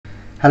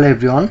Hello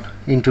everyone,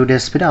 in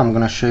today's video I'm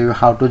gonna show you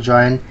how to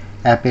join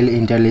Apple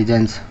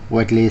Intelligence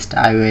Waitlist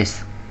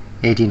iOS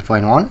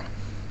 18.1.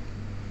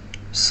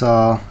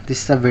 So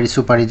this is a very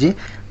super easy,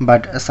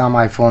 but some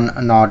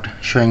iPhone not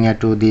showing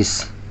it to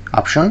this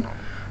option.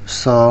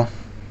 So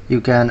you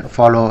can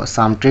follow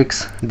some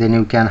tricks, then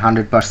you can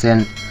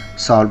 100%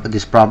 solve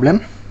this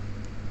problem.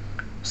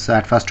 So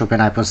at first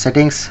open iPhone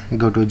settings,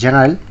 go to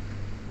general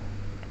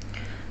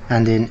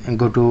and then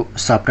go to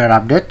software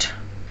update,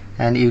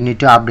 and you need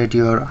to update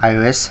your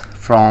iOS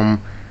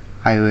from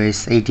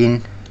iOS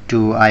 18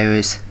 to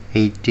iOS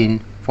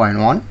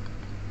 18.1.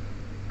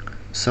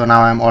 so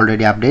now I'm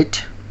already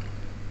update,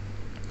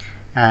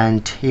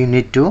 and you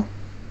need to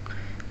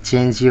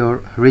change your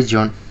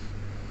region.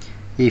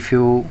 If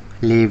you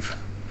live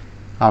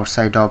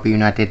outside of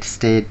United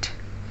States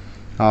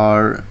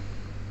or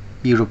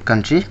Europe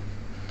country,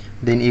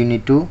 then you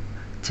need to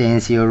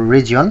change your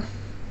region.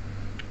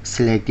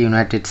 Select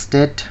United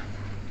States.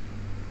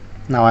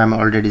 Now I'm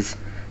already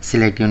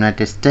select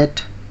United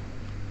States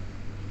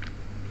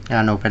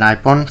and open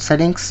iPhone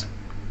settings,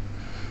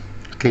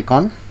 click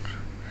on,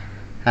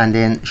 and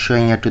then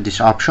showing it to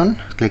this option,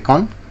 click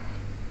on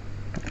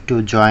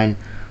to join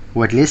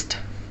waitlist,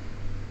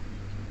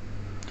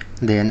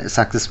 then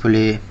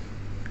successfully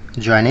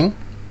joining.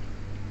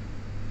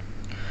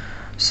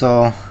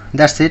 So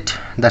that's it,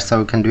 that's how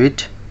you can do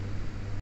it.